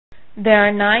There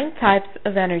are 9 types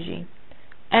of energy.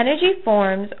 Energy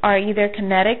forms are either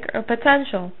kinetic or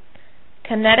potential.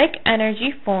 Kinetic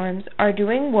energy forms are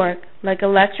doing work like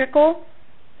electrical,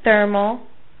 thermal,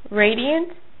 radiant,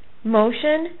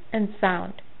 motion, and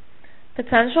sound.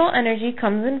 Potential energy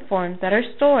comes in forms that are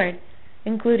stored,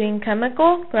 including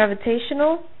chemical,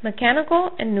 gravitational,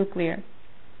 mechanical, and nuclear.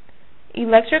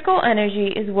 Electrical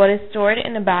energy is what is stored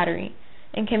in a battery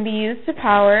and can be used to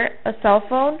power a cell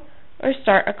phone or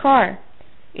start a car.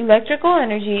 Electrical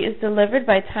energy is delivered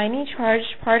by tiny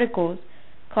charged particles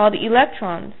called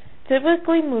electrons,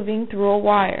 typically moving through a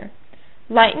wire.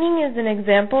 Lightning is an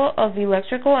example of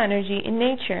electrical energy in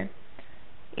nature.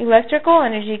 Electrical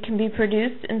energy can be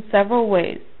produced in several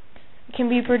ways. It can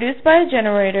be produced by a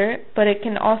generator, but it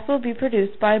can also be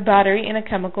produced by a battery in a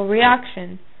chemical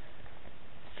reaction.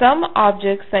 Some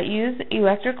objects that use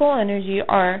electrical energy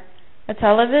are a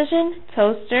television,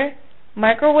 toaster,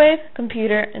 microwave,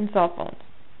 computer, and cell phones.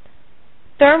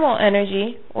 Thermal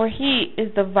energy, or heat,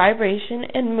 is the vibration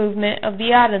and movement of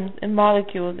the atoms and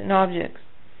molecules in objects.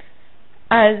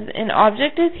 As an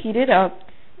object is heated up,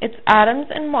 its atoms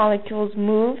and molecules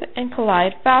move and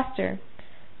collide faster.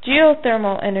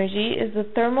 Geothermal energy is the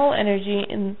thermal energy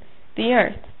in the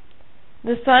earth.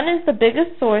 The sun is the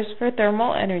biggest source for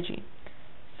thermal energy.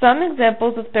 Some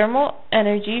examples of thermal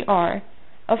energy are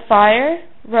a fire,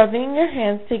 rubbing your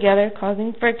hands together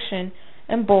causing friction,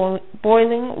 and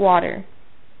boiling water.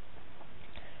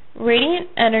 Radiant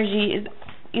energy is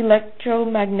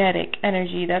electromagnetic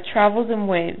energy that travels in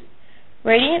waves.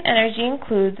 Radiant energy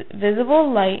includes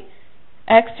visible light,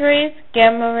 X-rays,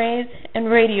 gamma rays, and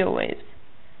radio waves.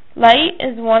 Light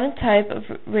is one type of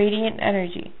radiant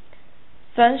energy.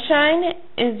 Sunshine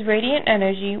is radiant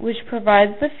energy which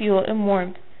provides the fuel and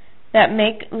warmth that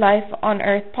make life on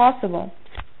Earth possible.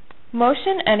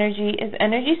 Motion energy is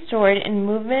energy stored in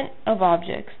movement of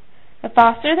objects. The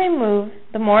faster they move,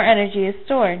 the more energy is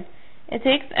stored. It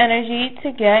takes energy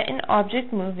to get an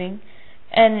object moving,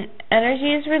 and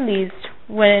energy is released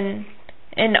when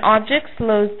an object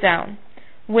slows down.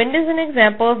 Wind is an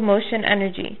example of motion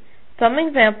energy. Some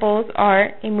examples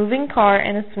are a moving car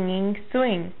and a swinging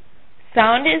swing.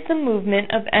 Sound is the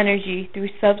movement of energy through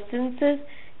substances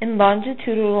in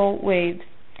longitudinal waves.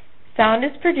 Sound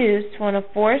is produced when a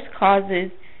force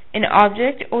causes an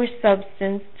object or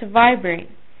substance to vibrate.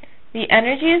 The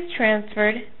energy is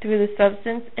transferred through the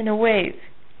substance in a wave.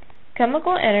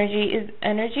 Chemical energy is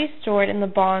energy stored in the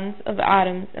bonds of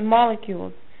atoms and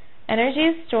molecules. Energy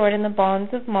is stored in the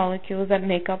bonds of molecules that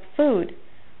make up food.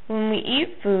 When we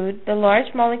eat food, the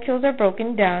large molecules are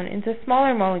broken down into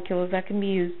smaller molecules that can be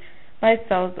used by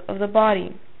cells of the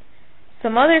body.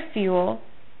 Some other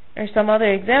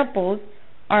examples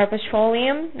are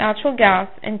petroleum, natural gas,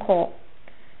 and coal.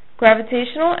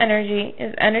 Gravitational energy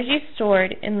is energy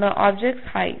stored in the object's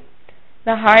height.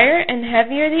 The higher and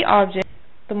heavier the object,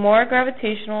 the more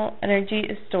gravitational energy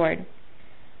is stored.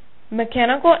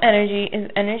 Mechanical energy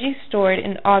is energy stored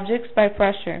in objects by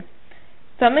pressure.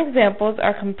 Some examples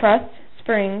are compressed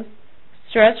springs,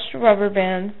 stretched rubber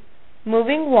bands,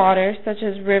 moving water such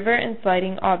as river and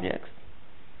sliding objects.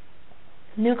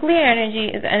 Nuclear energy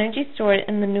is energy stored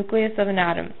in the nucleus of an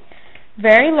atom.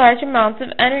 Very large amounts of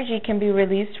energy can be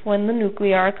released when the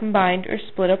nuclei are combined or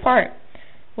split apart.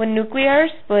 When nuclei are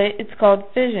split, it's called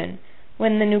fission.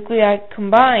 When the nuclei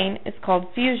combine, it's called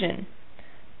fusion.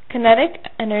 Kinetic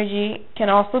energy can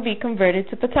also be converted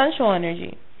to potential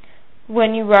energy.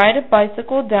 When you ride a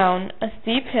bicycle down a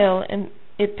steep hill and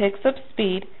it picks up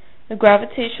speed, the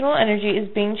gravitational energy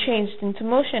is being changed into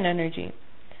motion energy.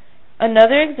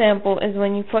 Another example is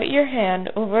when you put your hand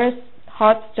over a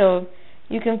hot stove,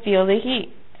 you can feel the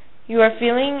heat. You are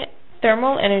feeling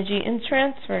thermal energy in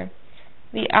transfer.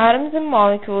 The atoms and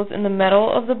molecules in the metal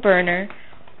of the burner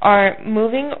are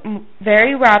moving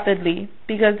very rapidly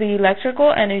because the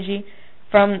electrical energy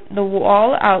from the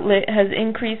wall outlet has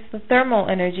increased the thermal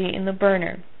energy in the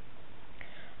burner.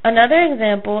 Another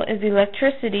example is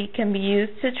electricity can be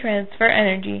used to transfer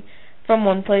energy from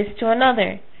one place to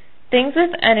another. Things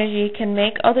with energy can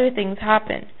make other things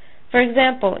happen. For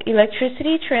example,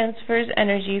 electricity transfers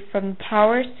energy from the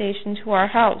power station to our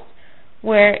house,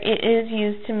 where it is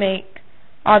used to make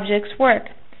objects work.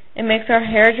 It makes our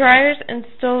hair dryers and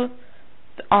stoves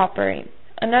operate.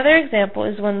 Another example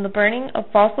is when the burning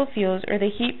of fossil fuels or the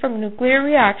heat from nuclear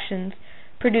reactions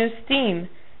produce steam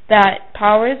that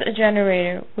powers a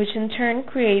generator, which in turn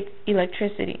creates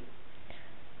electricity.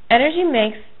 Energy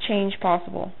makes change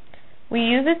possible. We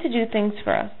use it to do things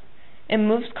for us. It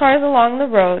moves cars along the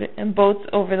road and boats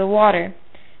over the water.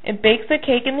 It bakes a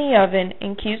cake in the oven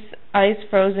and keeps ice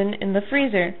frozen in the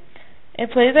freezer.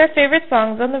 It plays our favorite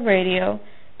songs on the radio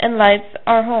and lights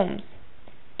our homes.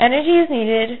 Energy is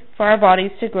needed for our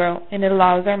bodies to grow, and it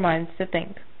allows our minds to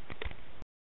think.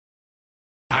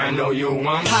 I know you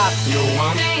want pop, you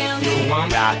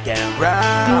want rock and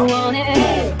roll. You want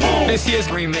it? This year's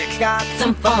remix Got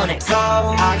some phonics.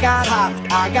 I got pop,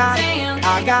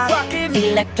 I got rockin'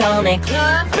 Electronic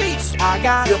beats. I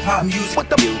got hip hop music with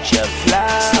the future flow.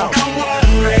 So don't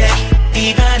worry,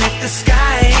 even if the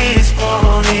sky is falling.